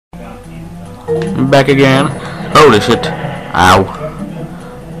Back again. Holy shit. Ow.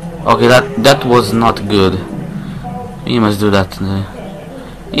 Okay, that was not good. We must do that.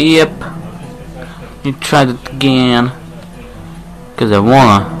 Yep. You tried it again. Cause I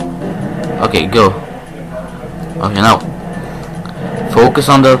wanna. Okay, go. Okay, now. Focus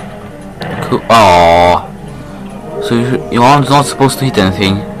on the... Aww. So you are not supposed to hit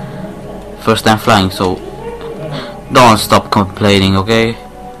anything. First time flying, so... Don't stop complaining, okay?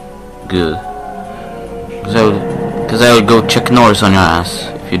 Good. Cause I will go check noise on your ass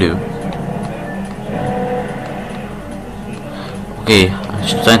if you do. Okay, I'm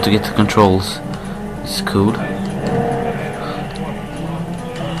just trying to get the controls. It's cool.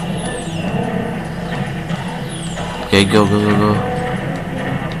 Okay, go.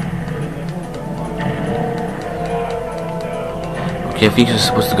 Okay, I think you're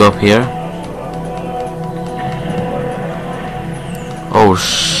supposed to go up here. Oh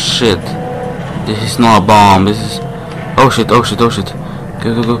shit. This is not a bomb, this is... Oh shit. Go.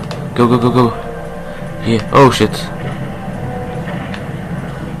 Yeah, oh shit.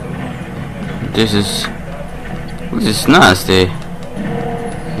 This is nasty.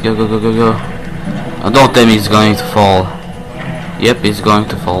 Go. Oh, don't tell me it's going to fall. Yep, it's going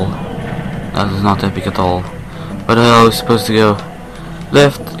to fall. That is not epic at all. Where the hell is supposed to go?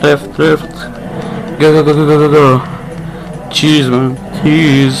 Left. Go. Cheese, man.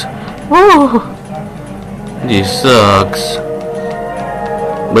 Cheese. Woo! This sucks.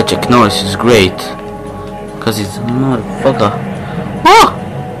 But Jack Norris is great. Cause he's a motherfucker. Ah!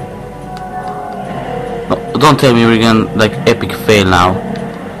 No, don't tell me we're gonna like epic fail now.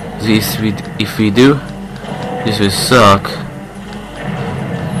 If we do, this will suck.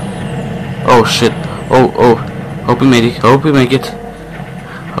 Oh shit. Oh. Hope we make it.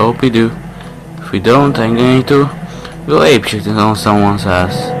 Hope we do. If we don't, I'm going to go apeshit on someone's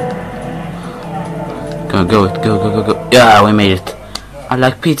ass. Go. Yeah, we made it. I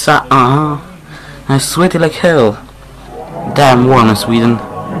like pizza, I'm sweaty like hell. Damn warm in Sweden.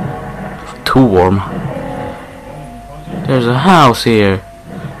 Too warm. There's a house here.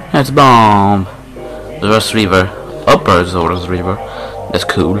 That's bomb. There's river. Upper Zora's river. That's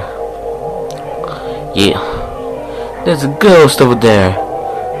cool. Yeah. There's a ghost over there.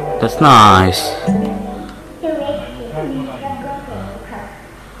 That's nice.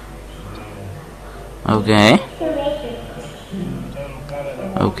 Okay.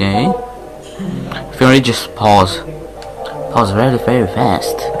 If you already just pause. Pause very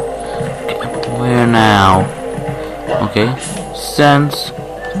fast. Okay, where now? Okay. Sense.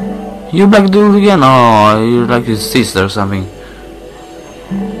 You black dude again? Oh, you're like his sister or something.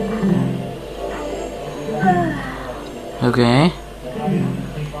 Okay.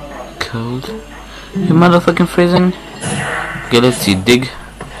 Cold. You motherfucking freezing. Okay, let's see. Dig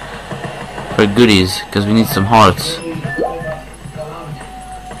for goodies, because we need some hearts.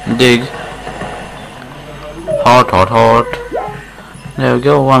 Dig. Heart. There we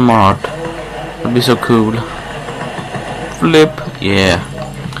go, one more heart. That'd be so cool. Flip. Yeah.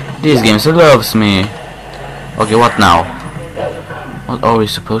 This game still loves me. Okay, what now? What are we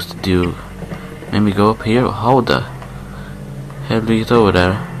supposed to do? Maybe go up here? How the hell do we get over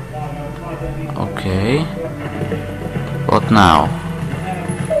there? Okay. What now?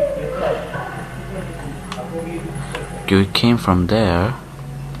 Okay, we came from there.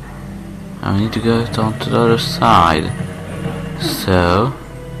 I need to go down to the other side. So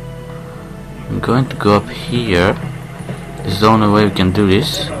I'm going to go up here. This is the only way we can do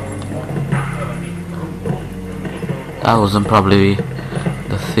this. That wasn't probably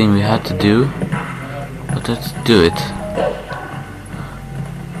the thing we had to do, but let's do it.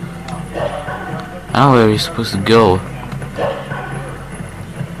 I know where we're supposed to go.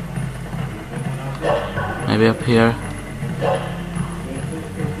 Maybe up here.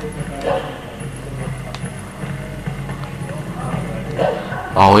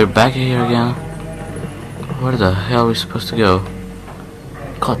 Oh, we're back here again. Where the hell are we supposed to go?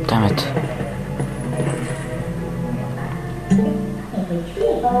 God damn it.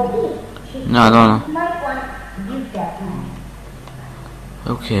 No, I don't know.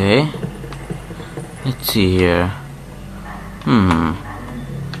 Okay. Let's see here.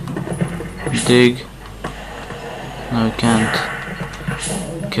 Dig. No, we can't.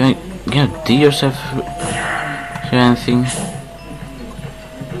 Can you dig yourself here anything?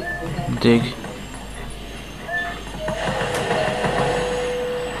 Dig.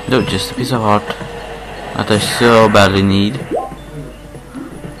 No, just a piece of heart that I so badly need.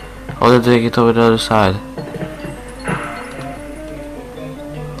 How did I get over the other side?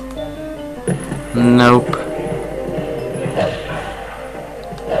 Nope.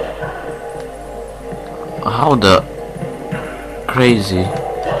 How the crazy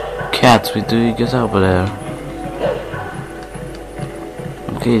cats we do get over there?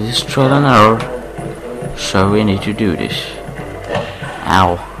 Okay, this trial and error. So we need to do this.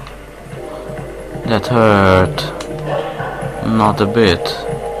 Ow. That hurt. Not a bit.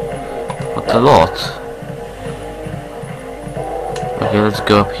 But a lot. Okay, let's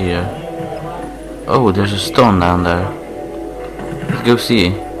go up here. Oh, there's a stone down there. Let's go see.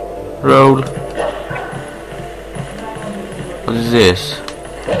 Roll. What is this?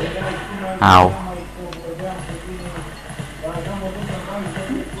 Ow.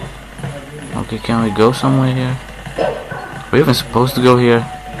 Okay, can we go somewhere here? Are we even supposed to go here?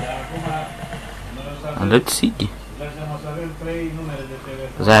 Let's see.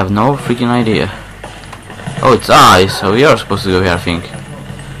 Because I have no freaking idea. Oh, it's eyes, so we are supposed to go here, I think.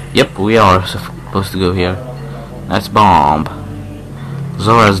 Yep, we are supposed to go here. That's bomb.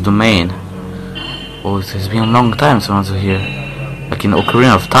 Zora's domain. Oh, it has been a long time since I was here. Like in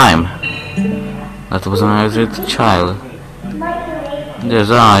Ocarina of Time. That was when I was a little child.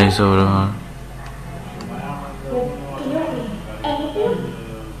 There's eyes over there.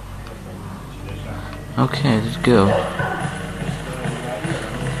 Okay, let's go.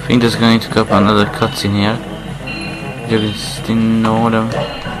 I think there's going to come another cutscene here. You can still know them.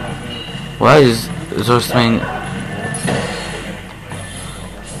 Why is Zora's domain?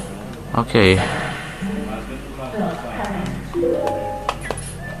 Okay.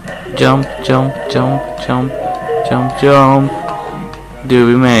 Jump, jump, jump, jump, jump, jump. Dude,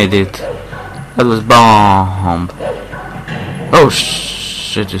 we made it. That was bomb. Oh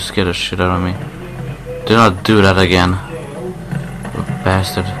shit, you scared the shit out of me. Do not do that again. You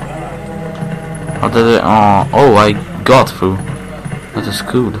bastard. How did I... Oh, I got through. That is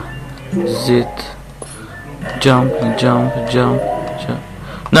cool. Zit. Jump, jump, jump, jump.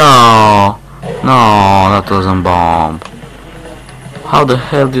 No! No, that wasn't bomb. How the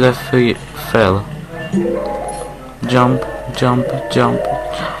hell did I fell? Jump, jump, jump,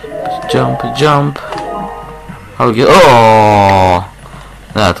 jump, jump. I'll get... Oh!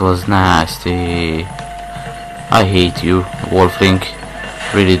 That was nasty. I hate you, Wolflink.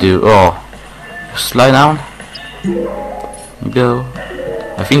 Really do. Oh. Slide down. Go.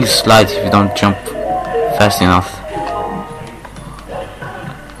 I think it's slide if you don't jump fast enough.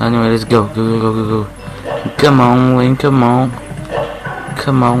 Anyway, let's go. Go, go, go, go, go. Come on, Link, come on.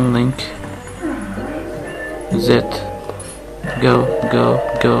 Come on, Link. Zit. Go, go,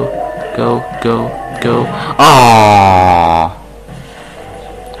 go, go, go, go. Oh!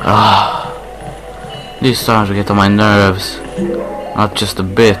 Ah. This is starting to get on my nerves. Not just a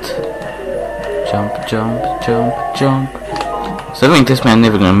bit. Jump, jump, jump, jump. So I think this man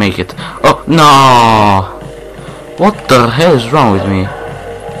never gonna make it. Oh no! What the hell is wrong with me?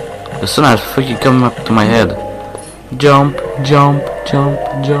 The sun is freaking coming up to my head. Jump, jump, jump,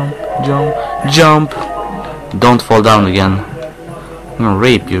 jump, jump, jump. Don't fall down again. I'm gonna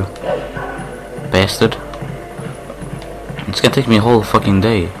rape you, bastard. It's gonna take me a whole fucking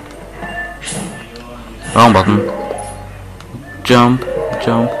day. Wrong button. Jump,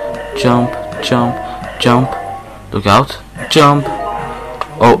 jump, jump, jump, jump. Look out. Jump.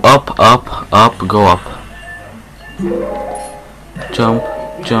 Oh, up, up, up, go up. Jump,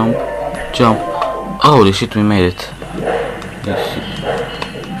 jump, jump. Holy shit, we made it.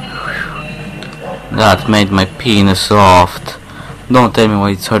 That made my penis soft. Don't tell me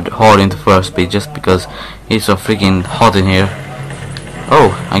why it's hard in the first place, just because it's so freaking hot in here.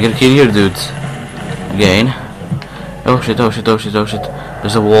 Oh, I gotta kill you dudes. Again. Oh shit, oh shit, oh shit, oh shit.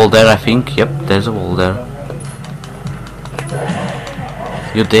 There's a wall there, I think. Yep, there's a wall there.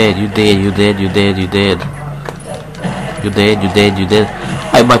 You dead, you dead, you dead, you dead, you dead. You dead, you dead, you dead.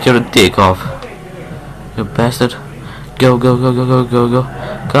 I bite your dick off. You bastard. Go, go, go, go, go, go, go.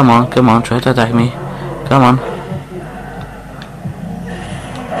 Come on, try to attack me. Come on.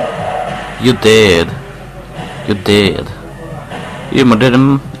 You dead. You dead. You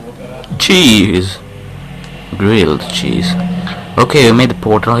murdered cheese. Grilled cheese. Okay, we made the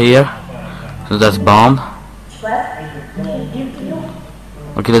portal here. So that's bomb.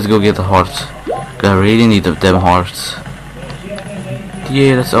 Okay, let's go get the hearts. Cause I really need them hearts.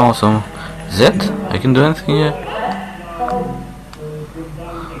 Yeah, that's awesome. Z? I can do anything here?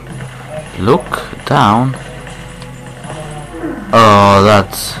 Look down. Oh,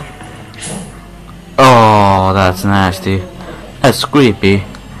 that's nasty. That's creepy.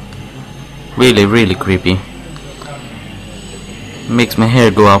 Really, really creepy. Makes my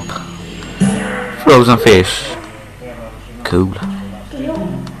hair go up. Frozen fish. Cool.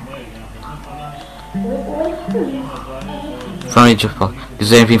 From each of us. Is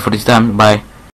there anything for this time? Bye.